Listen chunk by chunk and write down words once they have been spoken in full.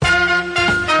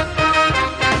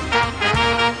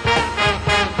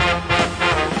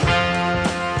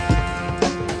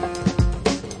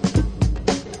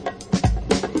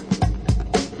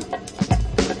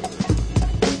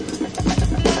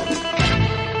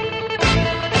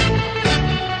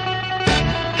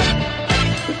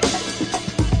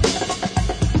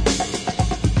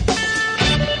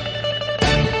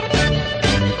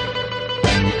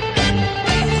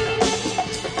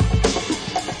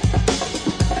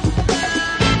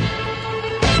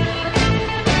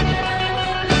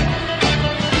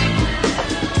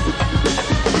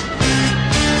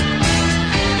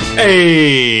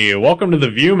Hey, welcome to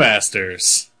the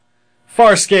Viewmasters.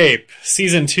 Farscape,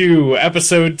 Season 2,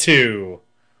 Episode 2.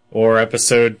 Or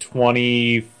Episode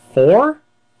 24?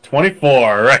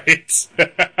 24, right.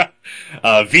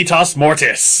 Vitas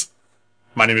Mortis.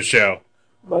 My name is Joe.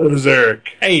 My name is Eric.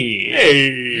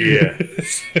 Hey.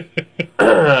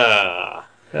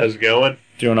 How's it going?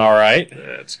 Doing alright?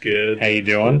 That's good. How you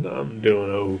doing? I'm doing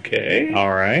okay.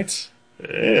 Alright.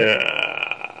 Yeah.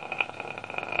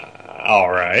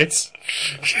 Alright.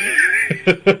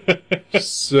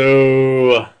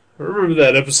 So, remember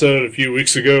that episode a few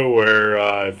weeks ago where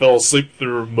I fell asleep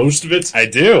through most of it? I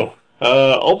do.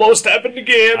 Almost happened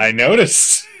again. I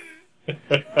noticed.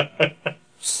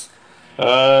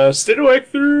 Stayed awake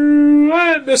through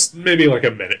just maybe like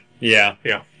a minute. Yeah.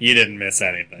 Yeah. You didn't miss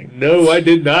anything. No, I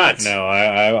did not. No,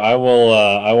 I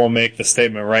will make the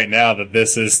statement right now that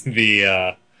this is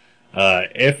the,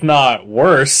 if not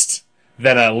worst,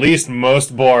 then at least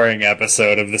most boring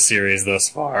episode of the series thus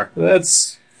far.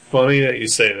 That's funny that you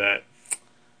say that,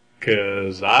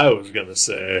 because I was going to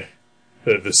say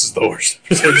that this is the worst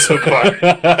episode so far.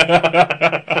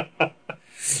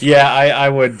 Yeah, I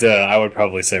would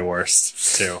probably say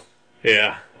worst, too.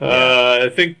 Yeah. I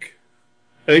think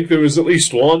there was at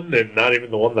least one, and not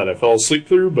even the one that I fell asleep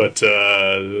through, but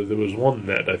there was one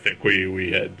that I think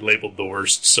we had labeled the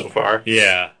worst so far.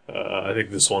 Yeah. I think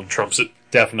this one trumps it.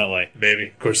 Definitely. Maybe.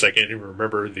 Of course, I can't even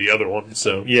remember the other one,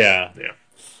 so... Yeah. Yeah.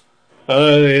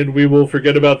 And we will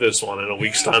forget about this one in a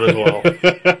week's time as well.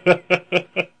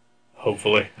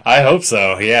 Hopefully. I hope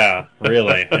so, yeah.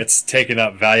 Really. It's taking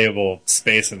up valuable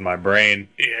space in my brain.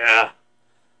 Yeah.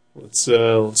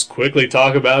 Let's quickly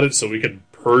talk about it so we can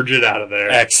purge it out of there.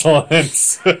 Excellent.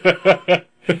 So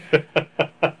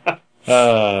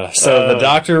the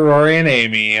Dr. Rory and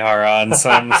Amy are on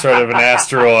some sort of an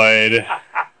asteroid.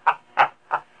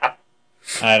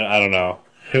 I don't know.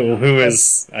 Who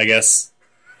is, I guess,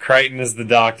 Crichton is the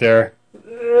doctor.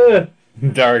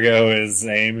 Dargo is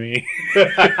Amy.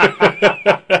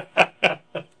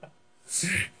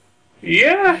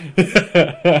 Yeah.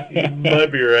 You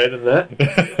might be right in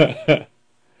that.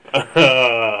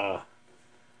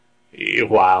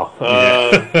 Wow.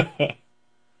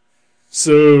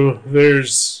 So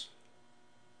there's...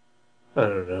 I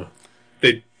don't know.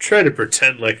 They try to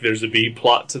pretend like there's a B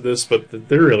plot to this, but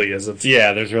there really isn't.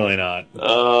 Yeah, there's really not.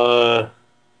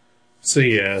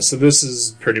 So this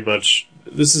is pretty much...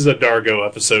 This is a Dargo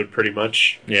episode, pretty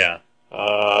much. Yeah.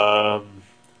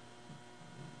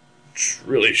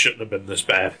 Really shouldn't have been this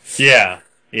bad. Yeah.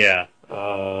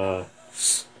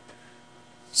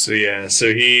 So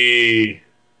he...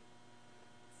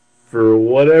 For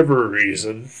whatever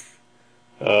reason...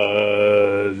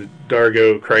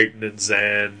 Dargo, Crichton, and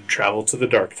Zan travel to the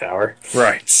Dark Tower.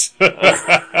 Right.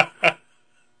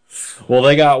 Well,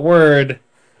 they got word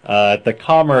at the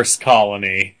Commerce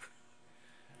Colony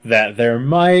that there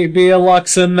might be a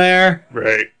Lux in there.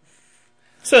 Right.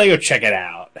 So they go check it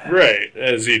out. Right,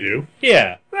 as you do.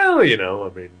 Yeah. Well,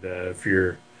 if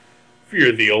you're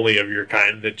the only of your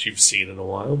kind that you've seen in a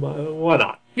while, why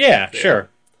not? Yeah, sure.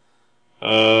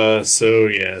 So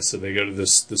they go to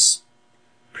this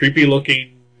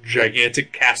creepy-looking,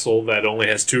 gigantic castle that only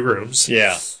has 2 rooms.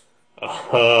 Yeah.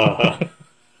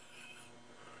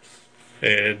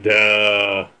 And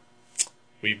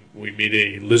we meet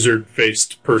a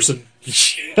lizard-faced person.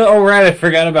 Oh, right, I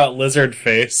forgot about Lizard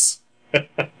Face.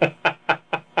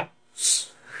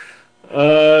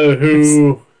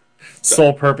 Who...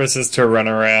 Sole purpose is to run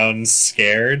around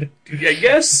scared. I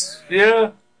guess,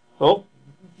 yeah. Well,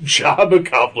 job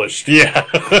accomplished. Yeah.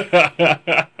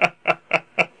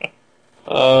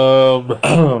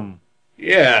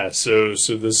 Yeah, so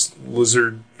this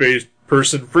lizard-faced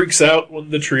person freaks out when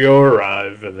the trio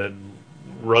arrive and then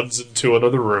runs into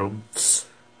another room.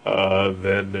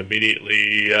 Then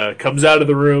immediately comes out of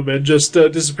the room and just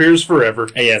disappears forever.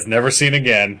 He has never seen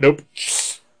again. Nope.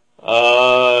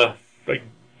 I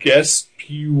guess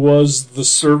he was the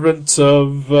servant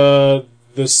of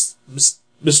this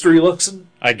Mystery Luxon?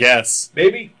 I guess.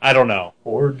 Maybe? I don't know.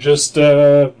 Or just,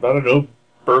 I don't know,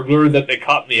 burglar that they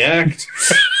caught in the act.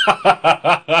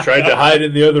 Tried to hide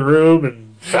in the other room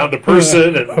and found a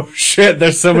person and... Oh shit,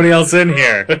 there's somebody else in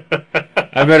here.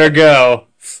 I better go.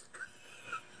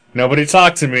 Nobody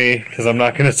talk to me, because I'm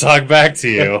not going to talk back to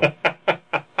you.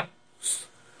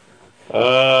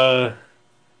 And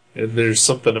there's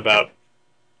something about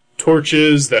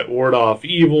torches that ward off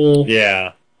evil.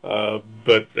 Yeah.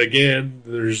 But again,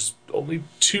 there's only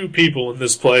 2 people in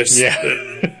this place. Yeah.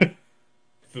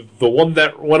 The one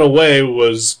that went away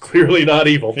was clearly not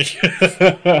evil.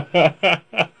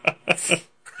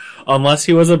 Unless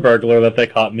he was a burglar that they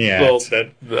caught in the act. Well,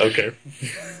 okay.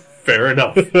 Fair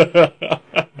enough.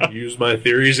 Use my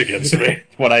theories against me.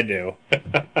 What I do.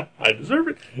 I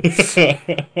deserve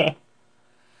it.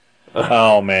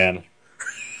 Oh, man.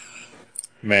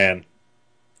 Man.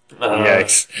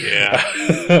 Yikes.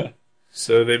 Yeah.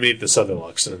 So they meet this other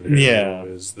Luxon, who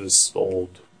is this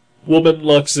old woman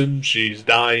Luxon. She's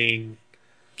dying.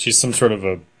 She's some sort of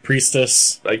a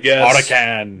priestess. I guess.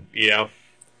 Autocan. Yeah.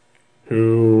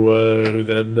 Who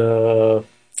then,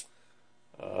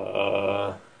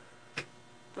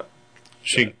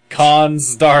 she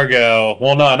cons Dargo.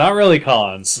 Well, no, not really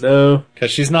cons. No.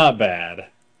 Because she's not bad.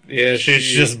 Yeah, she's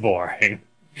just boring.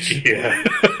 Yeah.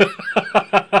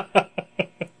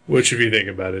 Which, if you think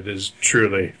about it, is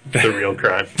truly the real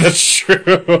crime. That's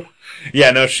true.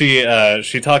 Yeah, no, she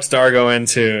talks Dargo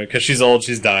into, because she's old,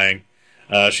 she's dying.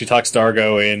 She talks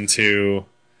Dargo into,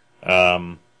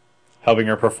 helping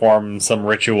her perform some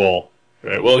ritual.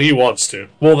 Right. Well, he wants to.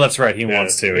 Well, that's right. He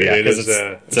wants to. Yeah, because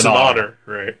it's an honor.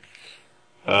 Right.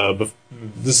 But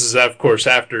this is, of course,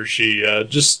 after she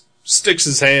just sticks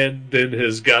his hand in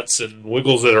his guts and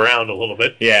wiggles it around a little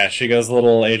bit. Yeah, she goes a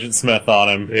little Agent Smith on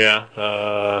him. Yeah.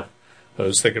 I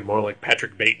was thinking more like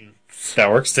Patrick Bateman.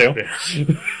 That works too.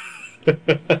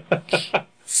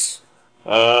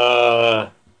 Yeah.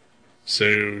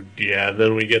 So yeah,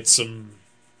 then we get some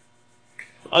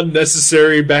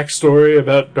unnecessary backstory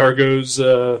about Dargo's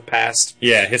past.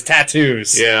 Yeah, his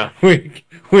tattoos. Yeah.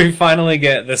 We finally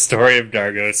get the story of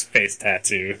Dargo's face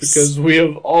tattoos. Because we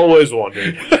have always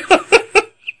wondered.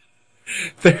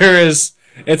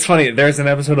 It's funny, there's an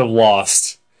episode of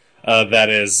Lost that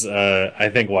is, I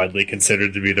think, widely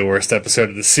considered to be the worst episode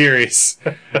of the series.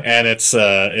 And it's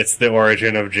the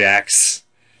origin of Jack's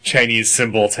Chinese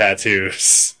symbol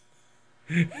tattoos.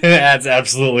 It adds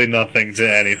absolutely nothing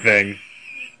to anything.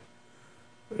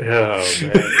 Oh,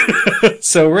 man.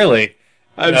 So really,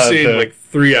 I've seen like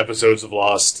 3 episodes of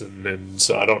Lost, and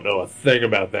so I don't know a thing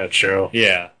about that show.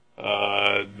 Yeah.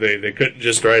 They couldn't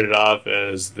just write it off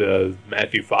as the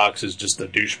Matthew Fox is just a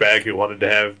douchebag who wanted to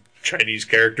have Chinese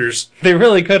characters. They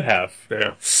really could have.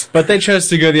 Yeah. But they chose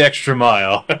to go the extra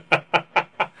mile.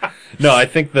 No, I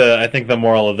think the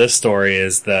moral of this story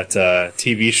is that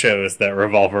TV shows that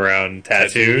revolve around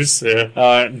tattoos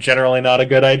generally not a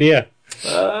good idea.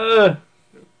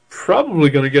 Probably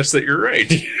going to guess that you're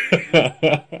right.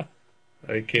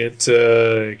 I can't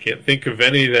think of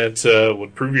any that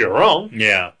would prove you wrong.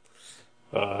 Yeah.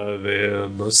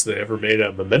 Unless they ever made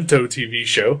a Memento TV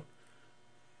show.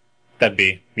 That's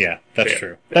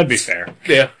true. That'd be fair.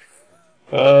 Yeah.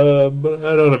 But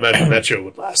I don't imagine that show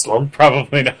would last long.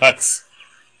 Probably not.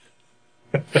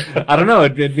 I don't know.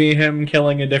 It'd be him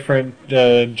killing a different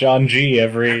John G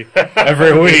every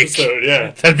week. So,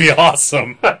 yeah. That'd be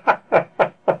awesome.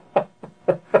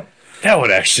 That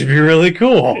would actually be really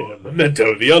cool. Yeah,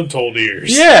 Memento, The Untold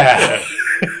Years. Yeah.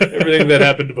 Everything that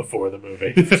happened before the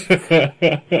movie.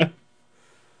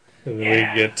 And then we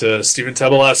get Stephen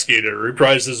Tobolowsky to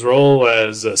reprise his role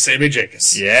as Sammy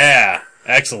Jenkins. Yeah.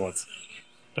 Excellent.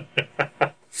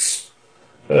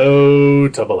 Oh,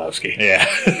 Tobolowsky. Yeah.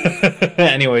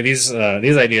 Anyway, these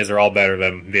ideas are all better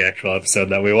than the actual episode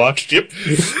that we watched. Yep.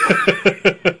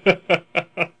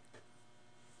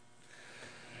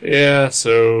 Yeah,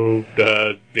 so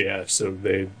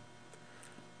they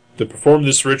perform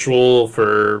this ritual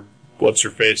for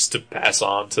what's-her-face to pass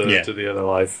on to the other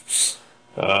life.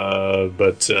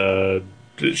 But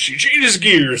she changes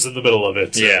gears in the middle of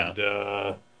it.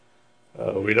 Yeah.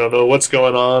 And we don't know what's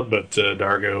going on, but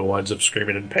Dargo winds up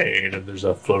screaming in pain, and there's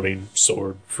a floating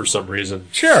sword for some reason.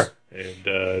 Sure.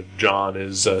 And John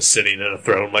is sitting in a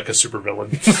throne like a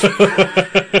supervillain.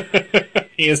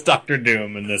 He is Dr.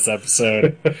 Doom in this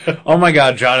episode. Oh my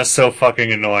god, John is so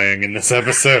fucking annoying in this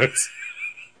episode.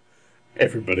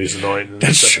 Everybody's annoying in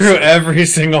That's this true, episode. every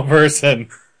single person.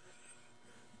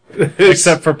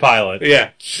 Except for Pilot. Yeah.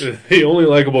 The only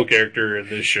likable character in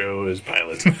this show is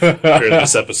Pilot. Or in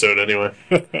this episode, anyway.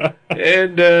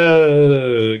 And,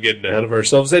 getting ahead of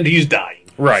ourselves, and he's dying.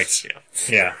 Right.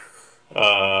 Yeah.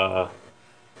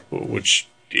 Which,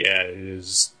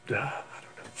 is... I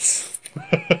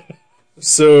don't know.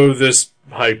 So this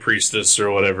high priestess or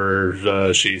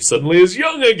whatever, she suddenly is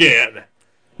young again.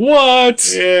 What?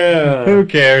 Yeah. Who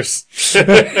cares?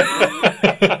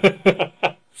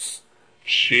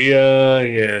 She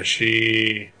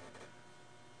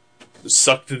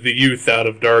sucked the youth out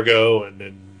of Dargo and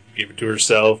then gave it to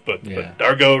herself, but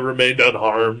Dargo remained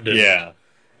unharmed. And,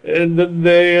 and then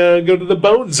they go to the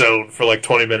bone zone for like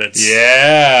 20 minutes.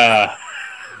 Yeah.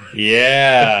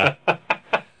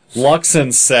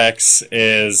 Luxon sex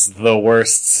is the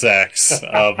worst sex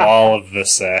of all of the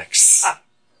sex.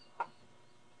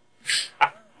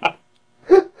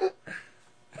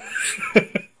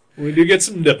 We do get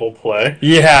some nipple play.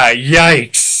 Yeah,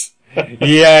 yikes.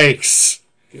 Yikes.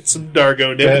 Get some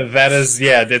Dargo nipple. That is,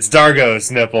 yeah, it's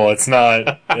Dargo's nipple. It's not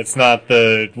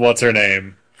the, what's her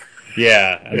name?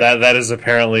 Yeah, that is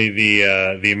apparently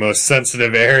the most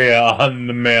sensitive area on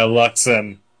the male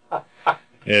Luxon,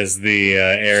 is the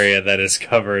area that is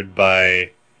covered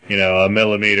by, a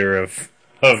millimeter of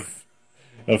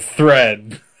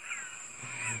thread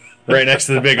right next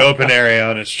to the big open area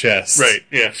on his chest. Right,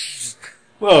 yeah.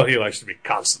 Well, he likes to be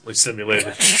constantly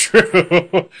simulated.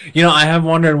 True. I have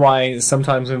wondered why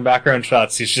sometimes in background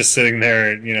shots he's just sitting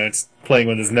there, it's playing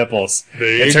with his nipples.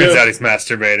 It turns out he's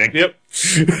masturbating. Yep.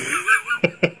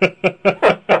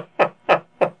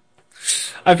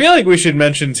 I feel like we should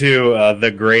mention, too, the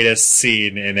greatest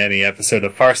scene in any episode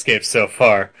of Farscape so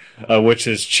far, which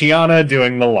is Chiana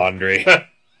doing the laundry.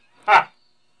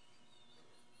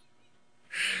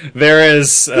 There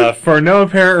is, for no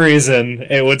apparent reason,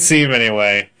 it would seem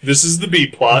anyway. This is the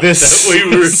B-plot that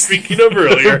we were speaking of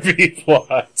earlier.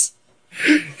 B-plot.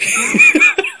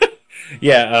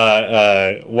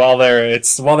 Yeah, while they're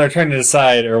trying to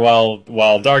decide, or while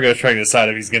Dargo's trying to decide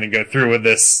if he's going to go through with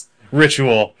this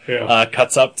ritual,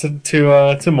 cuts up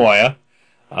to Moya.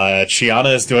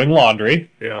 Chiana is doing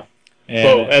laundry. Yeah.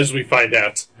 Well, as we find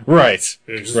out. Right.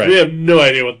 We have no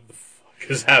idea what the fuck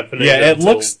is happening. Yeah,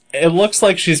 it looks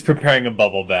like she's preparing a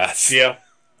bubble bath. Yeah.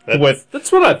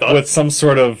 That's what I thought. With some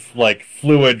sort of,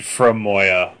 fluid from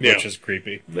Moya, which is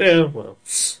creepy. Yeah, well.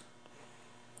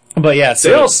 But yeah, so...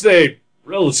 They all stay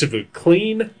relatively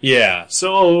clean. Yeah.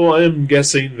 So I'm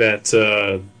guessing that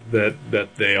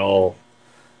they all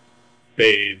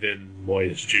bathe in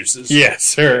Moya's juices.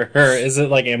 Yes, her is it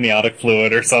like amniotic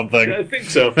fluid or something? I think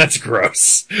so. That's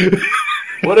gross.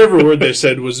 Whatever word they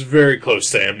said was very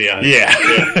close to amniotic.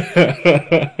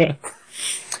 Yeah.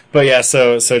 But yeah,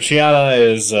 so Chiana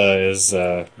is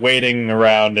wading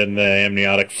around in the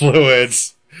amniotic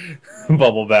fluids,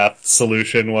 bubble bath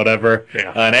solution, whatever.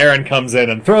 Yeah. And Aaron comes in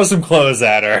and throws some clothes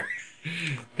at her,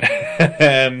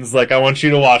 and is like, "I want you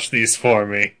to wash these for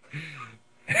me."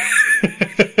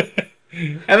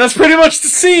 And that's pretty much the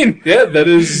scene. Yeah, that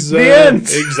is the end.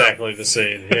 Exactly the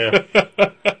scene. Yeah.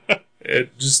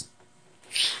 It just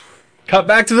cut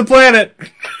back to the planet.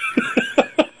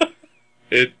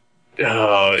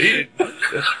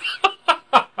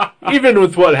 Even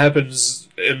with what happens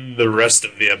in the rest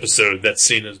of the episode, that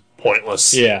scene is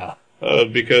pointless. Yeah.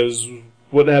 Because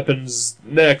what happens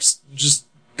next just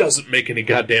doesn't make any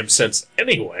goddamn sense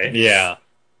anyway. Yeah.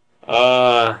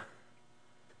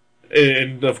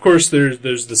 And of course, there's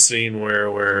the scene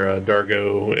where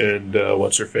Dargo and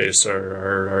what's her face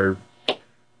are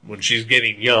when she's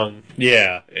getting young.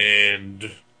 Yeah.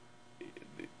 And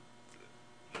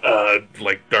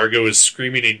Dargo is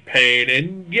screaming in pain,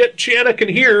 and yet Chiana can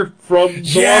hear from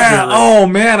the laundry room. Oh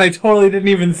man, I totally didn't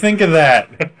even think of that.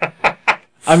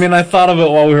 I mean, I thought of it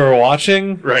while we were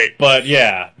watching. Right. But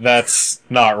yeah, that's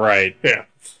not right. Yeah.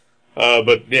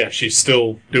 But yeah, she's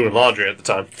still doing laundry at the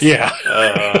time. Yeah.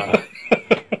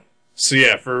 So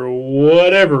yeah, for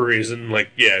whatever reason,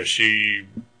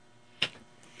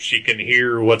 she can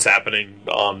hear what's happening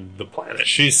on the planet.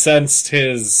 She sensed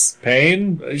his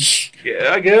pain?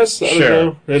 Yeah, I guess. I don't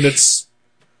know. And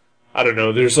I don't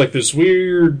know, there's this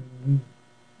weird,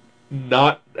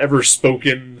 not ever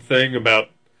spoken thing about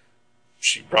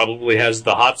she probably has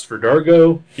the hots for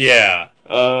Dargo. Yeah.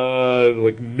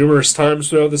 Numerous times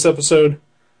throughout this episode.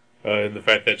 And the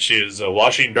fact that she is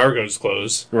washing Dargo's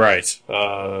clothes. Right.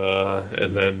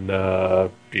 And then,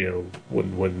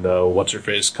 when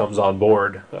What's-Her-Face comes on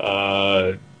board,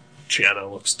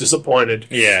 Chiana looks disappointed.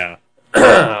 Yeah.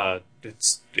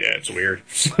 It's weird.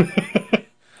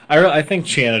 I think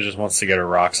Chiana just wants to get her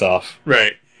rocks off.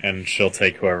 Right. And she'll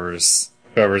take whoever's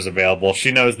available.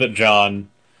 She knows that John,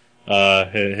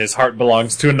 his heart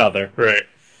belongs to another. Right.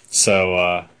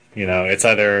 So, it's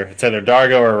either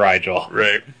Dargo or Rigel.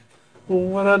 Right. Well,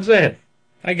 what I'm saying.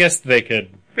 I guess they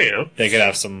could, they could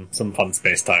have some fun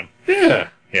space time. Yeah.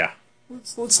 Yeah.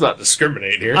 Let's not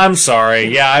discriminate here. I'm sorry.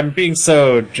 Yeah, I'm being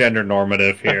so gender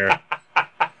normative here.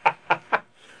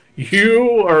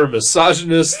 You are a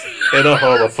misogynist and a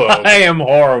homophobe. I am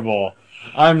horrible.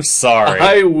 I'm sorry.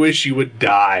 I wish you would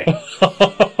die.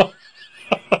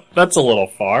 That's a little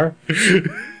far.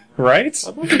 Right?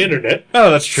 I'm on the internet.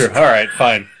 Oh, that's true. Alright,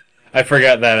 fine. I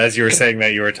forgot that as you were saying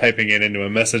that you were typing it into a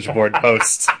message board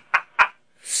post.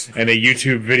 And a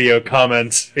YouTube video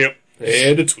comment. Yep.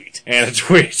 And a tweet. And a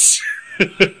tweet. I'm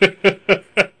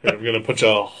gonna put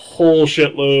a whole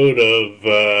shitload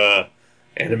of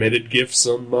animated GIFs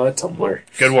on my Tumblr.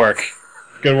 Good work.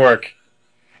 Good work.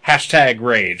 Hashtag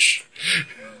rage.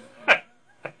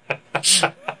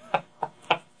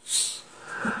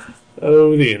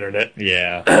 Oh, the internet.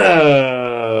 Yeah.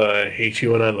 I hate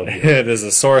you and I love you. It is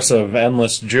a source of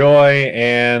endless joy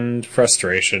and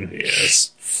frustration.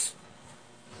 Yes.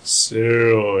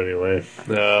 So, anyway.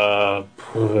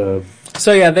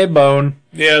 So, yeah, they bone.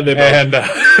 Yeah, they bone. And,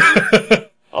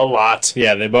 a lot.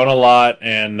 yeah, they bone a lot,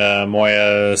 and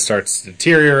Moya starts to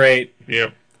deteriorate.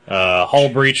 Yep. Hull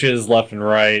breaches left and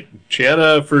right.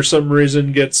 Chiana, for some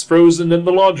reason, gets frozen in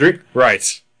the laundry.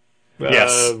 Right.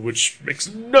 Yes. Which makes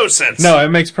no sense. No, it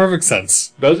makes perfect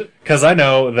sense. Does it? Because I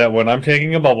know that when I'm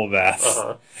taking a bubble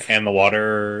bath and the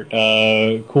water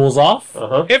cools off,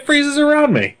 it freezes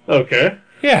around me. Okay.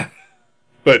 Yeah.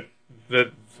 But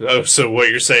so what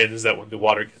you're saying is that when the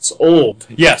water gets old,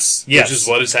 yes, which is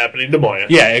what is happening to Moya.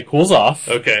 Yeah, it cools off.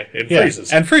 Okay, it Yeah.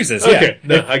 freezes. And freezes, Okay,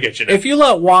 yeah. no, I get you now. If you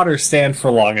let water stand for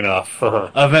long enough,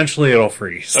 eventually it'll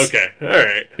freeze. Okay,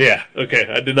 alright. Yeah. Okay,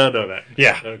 I did not know that.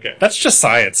 Yeah. Okay. That's just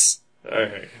science.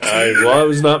 Alright. I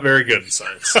was not very good at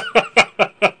science.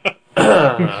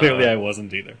 Clearly I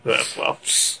wasn't either. Well,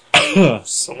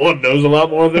 someone knows a lot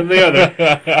more than the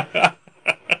other.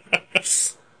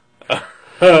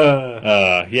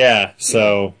 Yeah,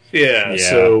 so... Yeah, Yeah.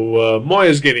 so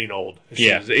Moya's getting old. She's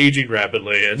Yeah. aging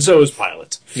rapidly, and so is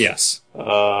Pilot. Yes.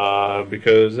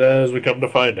 Because as we come to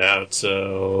find out,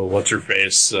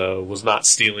 What's-Her-Face was not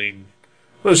stealing...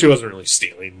 Well, she wasn't really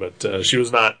stealing, but she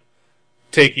was not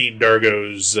taking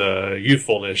Dargo's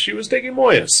youthfulness. She was taking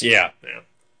Moya's. Yeah.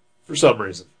 For some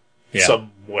reason. Yeah.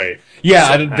 Some way.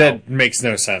 Yeah, Somehow. that makes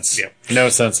no sense. Yeah. No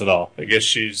sense at all. I guess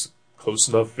she's close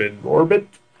enough in orbit.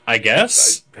 I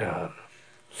guess?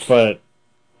 But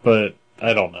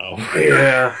I don't know.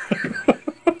 Yeah.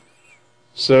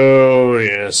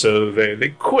 So they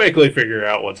quickly figure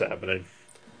out what's happening.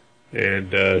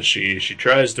 And she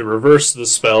tries to reverse the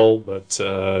spell, but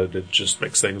it just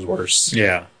makes things worse.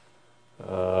 Yeah.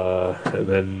 And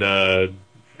then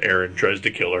Aaron tries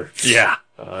to kill her. Yeah.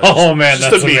 Oh man, just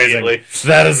that's immediately. amazing.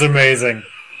 That is amazing.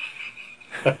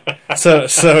 So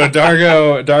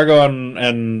Dargo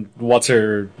and what's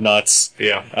her nuts?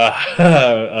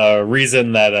 Yeah.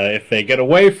 Reason that if they get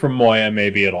away from Moya,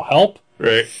 maybe it'll help.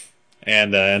 Right.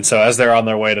 And so as they're on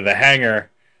their way to the hangar,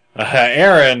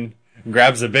 Aaron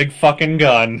grabs a big fucking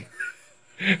gun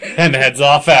and heads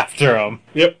off after him.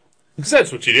 Yep. Because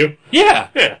that's what you do. Yeah.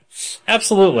 Yeah.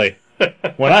 Absolutely.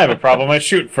 When I have a problem, I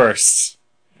shoot first.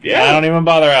 Yeah. I don't even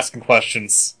bother asking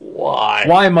questions. Why?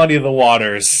 Why muddy the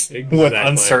waters with Exactly.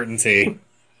 uncertainty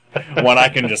when I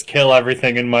can just kill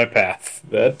everything in my path?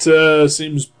 That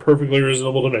seems perfectly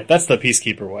reasonable to me. That's the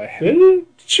peacekeeper way. It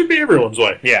should be everyone's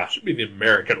way. Yeah. It should be the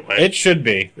American way. It should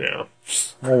be. Yeah.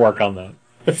 We'll work on that.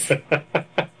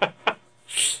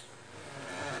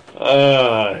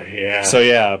 Yeah. So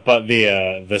yeah, but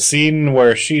the scene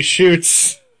where she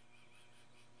shoots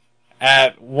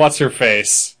at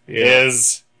what's-her-face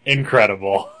is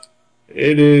incredible.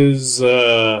 It is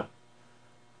the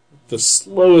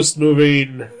slowest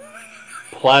moving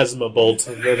plasma bolt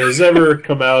that has ever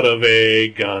come out of a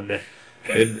gun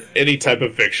in any type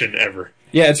of fiction ever.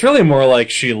 Yeah, it's really more like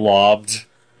she lobbed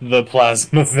the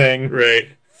plasma thing Right.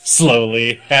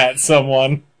 slowly at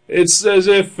someone. It's as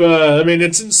if,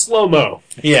 it's in slow-mo.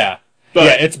 Yeah. But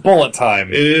yeah, it's bullet time,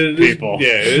 people.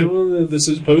 This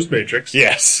is post-Matrix.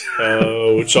 Yes.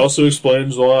 Which also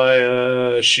explains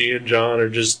why she and John are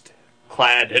just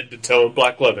clad head to toe in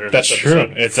black leather. That's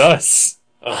true. It's us.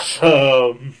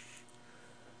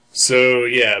 So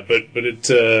yeah, but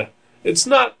it's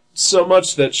not so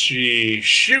much that she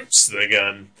shoots the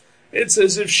gun. It's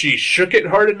as if she shook it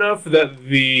hard enough that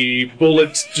the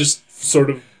bullet just sort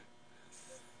of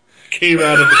came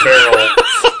out of the barrel.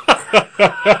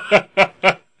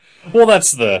 Well,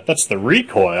 that's the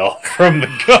recoil from the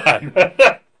gun.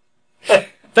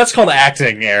 That's called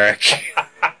acting, Eric.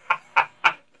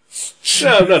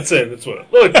 No, I'm not saying that's what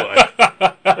it looked like.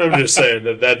 I'm just saying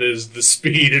that is the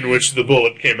speed in which the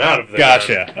bullet came out of the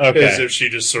Gotcha. gun. Okay. As if she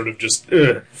just sort of just...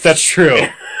 That's true.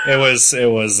 It was,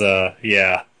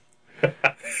 yeah.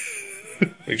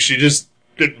 Like, she just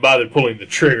didn't bother pulling the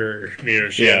trigger.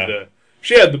 Yeah.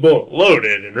 She had the bullet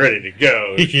loaded and ready to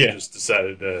go. She Yeah. just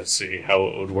decided to see how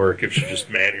it would work if she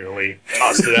just manually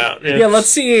tossed it out. Yeah, let's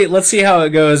see how it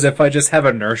goes if I just have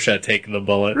inertia take the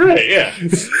bullet. Right, yeah. I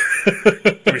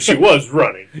mean, she was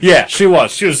running. Yeah, she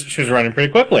was. She was running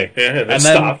pretty quickly. Yeah, and then And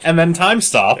stopped. then time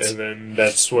stopped. And then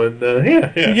that's when,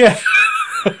 yeah. Yeah.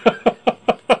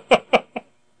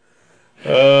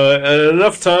 And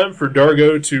enough time for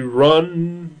Dargo to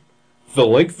run the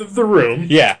length of the room.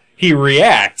 Yeah. He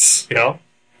reacts. Yeah.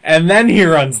 And then he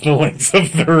runs the length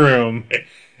of the room.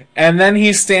 And then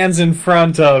he stands in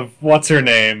front of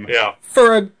what's-her-name Yeah.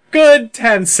 for a good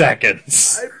 10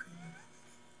 seconds.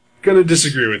 gonna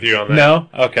disagree with you on that. No?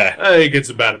 Okay. I think it's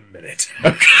about a minute.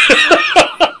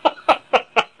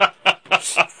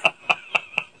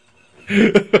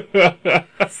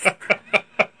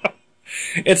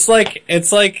 It's like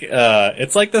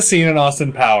the scene in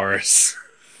Austin Powers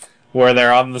where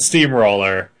they're on the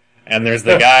steamroller and there's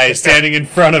the guy standing in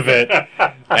front of it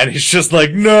and he's just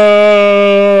like, no!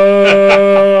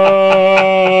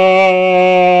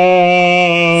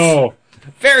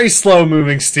 Very slow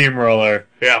moving steamroller.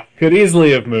 Yeah. Could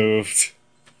easily have moved.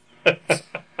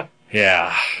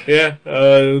 Yeah. Yeah,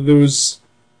 there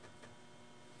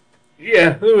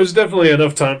was definitely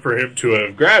enough time for him to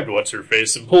have grabbed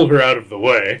What's-Her-Face and pulled her out of the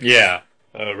way. Yeah.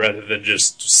 Rather than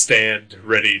just stand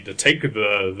ready to take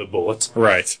the bullet.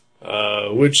 Right.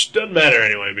 Which doesn't matter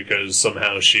anyway, because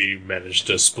somehow she managed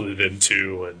to split it in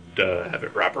two and have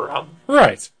it wrap around.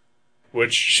 Right.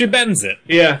 Which... She bends it.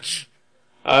 Yeah.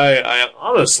 I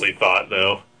honestly thought,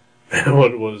 though,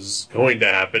 what was going to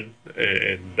happen,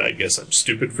 and I guess I'm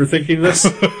stupid for thinking this,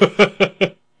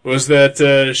 was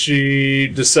that she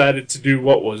decided to do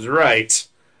what was right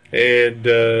and,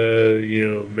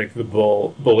 make the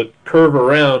bullet curve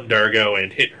around Dargo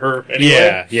and hit her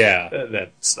anyway. Yeah.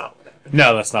 That's not what happened.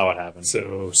 No, that's not what happened.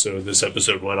 So this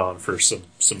episode went on for some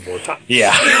more time.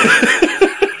 Yeah.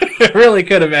 It really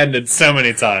could have ended so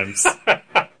many times.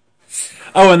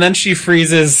 Oh, and then she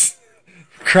freezes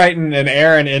Crichton and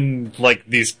Aaron in, like,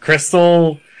 these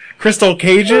crystal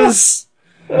cages?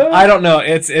 I don't know.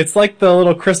 It's like the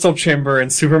little crystal chamber in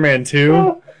Superman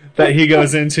 2 that he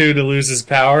goes into to lose his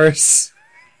powers.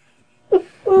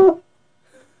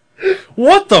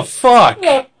 What the fuck?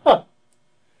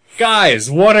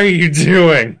 Guys, what are you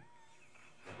doing?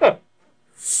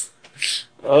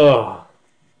 Oh.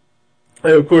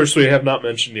 And of course, we have not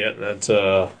mentioned yet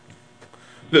that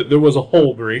there was a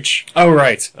hull breach. Oh,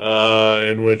 right.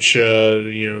 In which,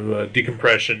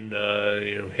 decompression,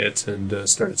 hit and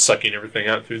started sucking everything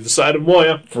out through the side of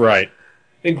Moya. Right.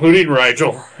 Including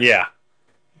Rigel. Yeah.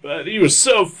 But he was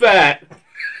so fat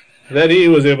that he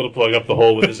was able to plug up the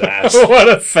hole with his ass. What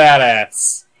a fat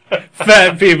ass.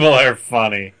 Fat people are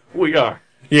funny. We are.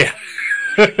 Yeah.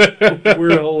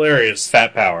 We're hilarious.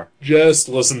 Fat power. Just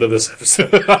listen to this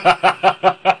episode.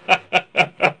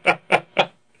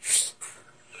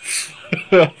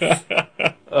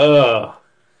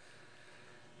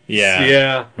 Yeah.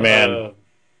 Yeah. Man.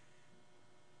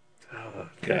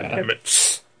 God damn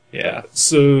it. Yeah.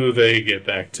 So they get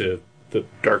back to the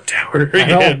Dark Tower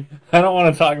again. I don't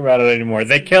want to talk about it anymore.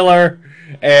 They kill her,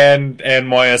 and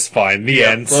Moya's fine. The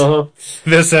end. Uh-huh.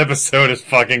 This episode is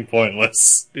fucking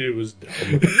pointless. It was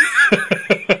dumb.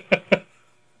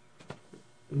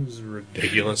 It was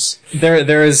ridiculous.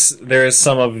 There is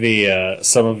some of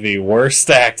the worst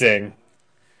acting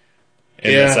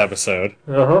in this episode.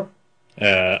 Uh-huh.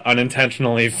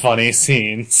 Unintentionally funny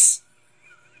scenes,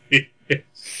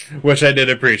 which I did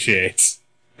appreciate.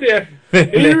 Yeah,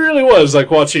 it really was like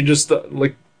watching just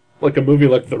like a movie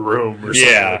like The Room or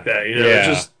something like that.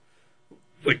 Just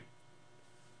like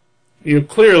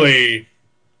clearly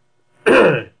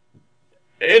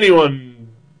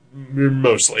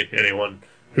mostly anyone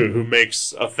who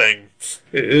makes a thing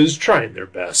is trying their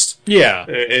best. Yeah,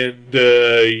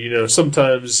 and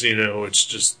sometimes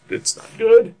it's not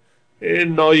good,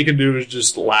 and all you can do is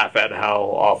just laugh at how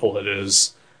awful it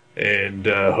is. And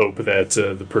hope that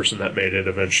the person that made it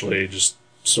eventually just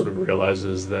sort of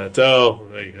realizes that,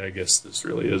 I guess this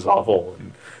really is awful,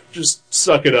 and just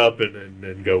suck it up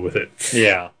and go with it.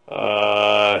 Yeah.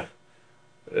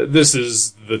 This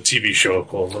is the TV show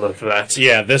equivalent of that.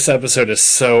 Yeah, this episode is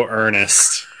so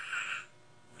earnest.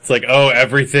 It's like,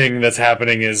 everything that's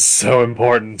happening is so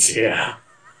important. Yeah.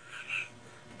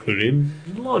 Including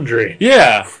laundry.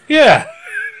 Yeah.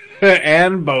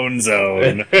 And Bone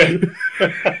Zone. Yeah,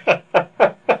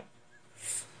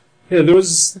 there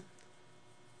was...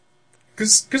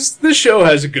 Because this show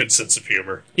has a good sense of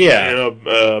humor. Yeah.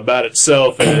 About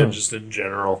itself and just in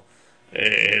general.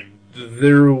 And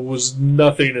there was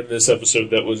nothing in this episode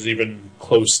that was even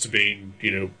close to being,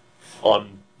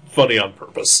 funny on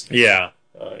purpose. Yeah.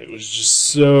 It was just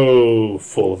so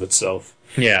full of itself.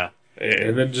 Yeah.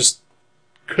 And then just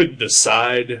couldn't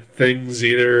decide things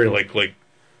either.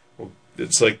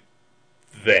 It's like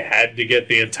they had to get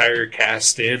the entire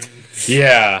cast in.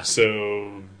 Yeah.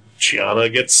 So Chiana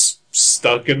gets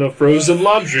stuck in a frozen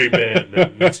laundry bin,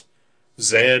 and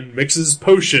Zan mixes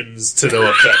potions to no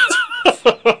effect.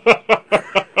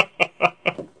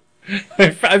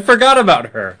 I forgot about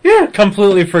her. Yeah.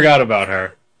 Completely forgot about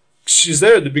her. She's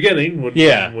there at the beginning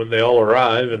when they all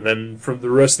arrive, and then from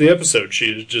the rest of the episode, she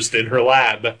is just in her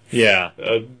lab. Yeah.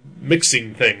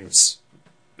 Mixing things.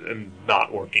 and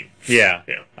not working. Yeah.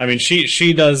 Yeah. I mean,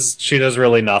 she does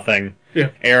really nothing. Yeah.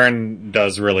 Aaron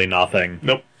does really nothing.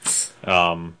 Nope.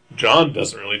 John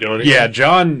doesn't really do anything. Yeah,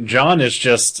 John is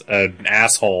just an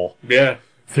asshole. Yeah.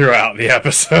 Throughout the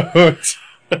episode.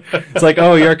 It's like,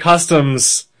 oh, your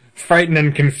customs frighten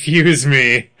and confuse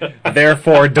me,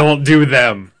 therefore don't do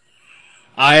them.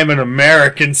 I am an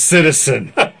American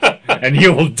citizen, and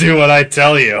you will do what I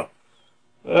tell you.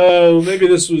 Oh, maybe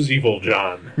this was evil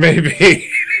John. Maybe.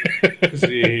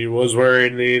 He was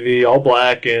wearing the all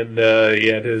black, and he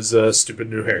had his stupid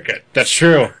new haircut. That's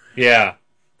true. Yeah.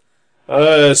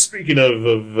 Speaking of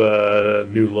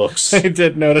new looks, I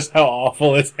did notice how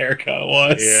awful his haircut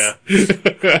was. Yeah.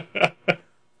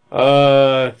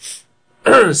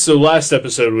 So last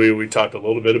episode we talked a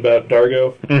little bit about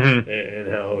Dargo and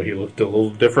how he looked a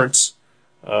little different.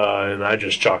 And I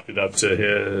just chalked it up to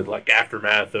his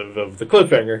aftermath of the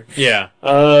cliffhanger. Yeah.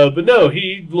 But no,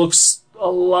 he looks a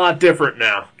lot different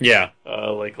now. Yeah.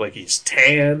 Like he's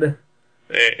tan.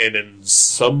 And in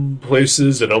some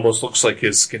places, it almost looks like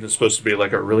his skin is supposed to be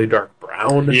like a really dark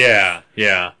brown. Yeah,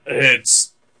 yeah.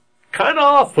 It's kind of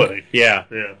off-putting. Yeah.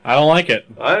 Yeah. I don't like it.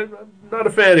 I'm not a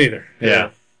fan either. Yeah.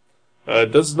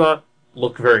 It does not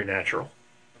look very natural.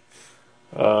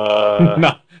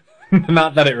 Not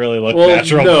that it really looked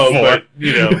natural before. But,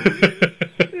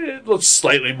 it looks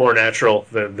slightly more natural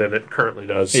than it currently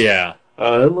does. Yeah.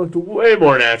 It looked way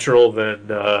more natural than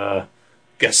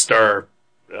guest star...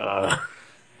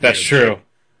 That's true.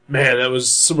 Man, that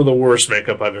was some of the worst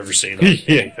makeup I've ever seen on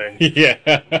anything. Yeah.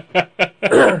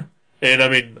 And I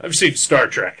mean, I've seen Star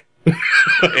Trek.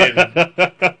 And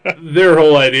their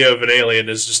whole idea of an alien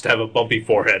is just to have a bumpy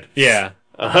forehead. Yeah.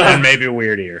 And maybe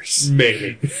weird ears.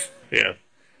 Maybe. Yeah.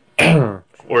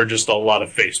 Or just a lot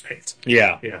of face paint.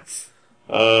 Yeah. Yeah.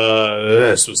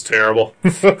 This was terrible.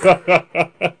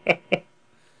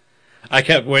 I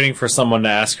kept waiting for someone to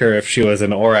ask her if she was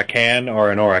an Aura can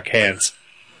or an Aura can't.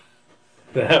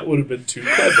 That would have been too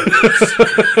clever.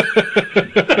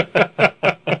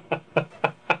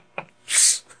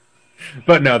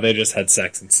 But no, they just had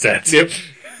sex instead. Yep.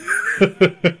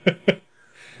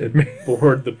 It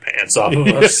bored the pants off of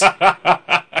us.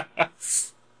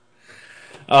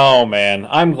 Oh man,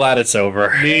 I'm glad it's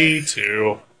over. Me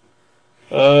too.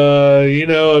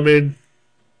 I mean,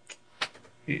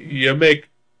 you make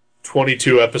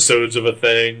 22 episodes of a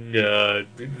thing,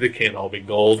 they can't all be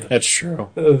gold. That's true.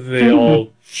 They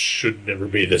all should never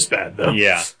be this bad, though.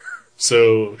 Yeah.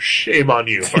 So, shame on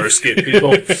you, Farscape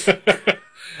people.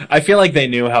 I feel like they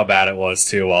knew how bad it was,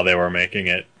 too, while they were making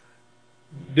it.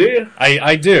 Do you?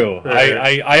 I do.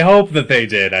 Right. I hope that they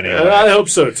did, anyway. I hope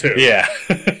so, too. Yeah.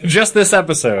 Just this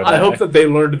episode. I hope that they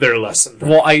learned their lesson.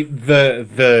 Well,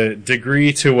 the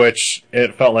degree to which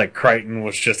it felt like Crichton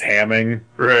was just hamming.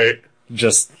 Right.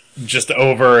 Just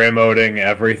over-emoting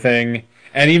everything.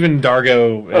 And even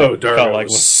Dargo, Dargo felt like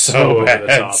was so over bad. the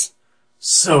top.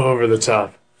 So over the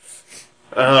top.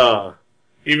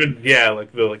 Even,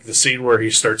 like the scene where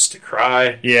he starts to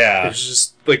cry. Yeah. It's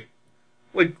just, like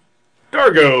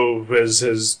Dargo has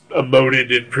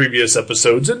emoted in previous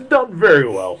episodes and done very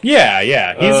well. Yeah.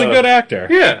 He's a good actor.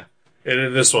 Yeah. And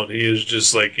in this one, he is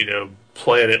just,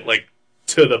 playing it,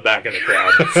 to the back of the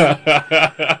crowd.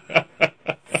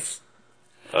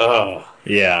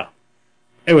 Yeah.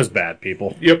 It was bad,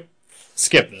 people. Yep.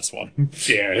 Skip this one.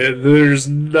 Yeah, there's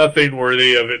nothing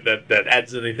worthy of it that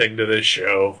adds anything to this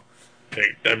show.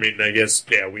 I mean, I guess,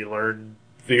 we learned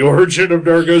the origin of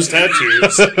Dargo's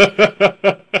tattoos.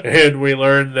 And we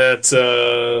learned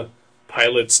that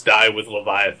pilots die with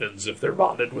Leviathans if they're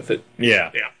bonded with it. Yeah.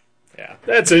 Yeah.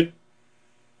 That's it.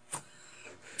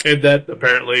 And that,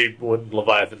 apparently, when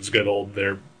Leviathans get old,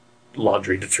 their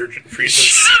laundry detergent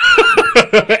freezes.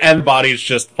 And bodies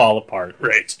just fall apart.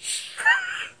 Right.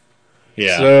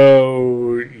 Yeah.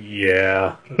 So,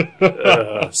 yeah.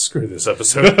 Screw this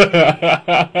episode.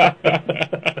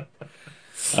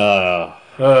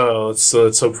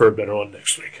 Let's hope for a better one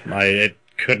next week. It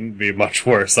couldn't be much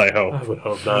worse, I hope. I would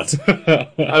hope not. I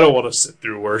don't want to sit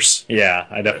through worse. Yeah,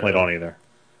 I definitely don't either.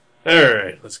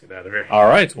 Alright, let's get out of here.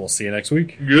 Alright, we'll see you next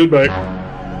week.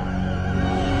 Goodbye.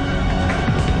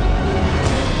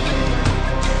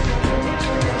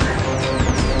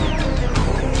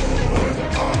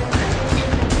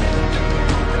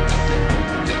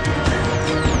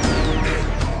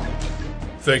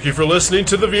 Thank you for listening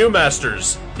to The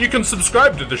Viewmasters. You can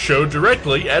subscribe to the show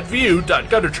directly at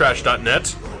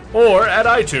view.guttertrash.net or at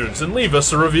iTunes and leave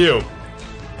us a review.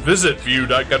 Visit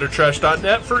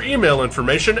view.guttertrash.net for email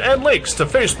information and links to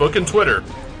Facebook and Twitter.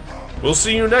 We'll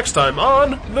see you next time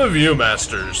on The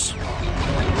Viewmasters.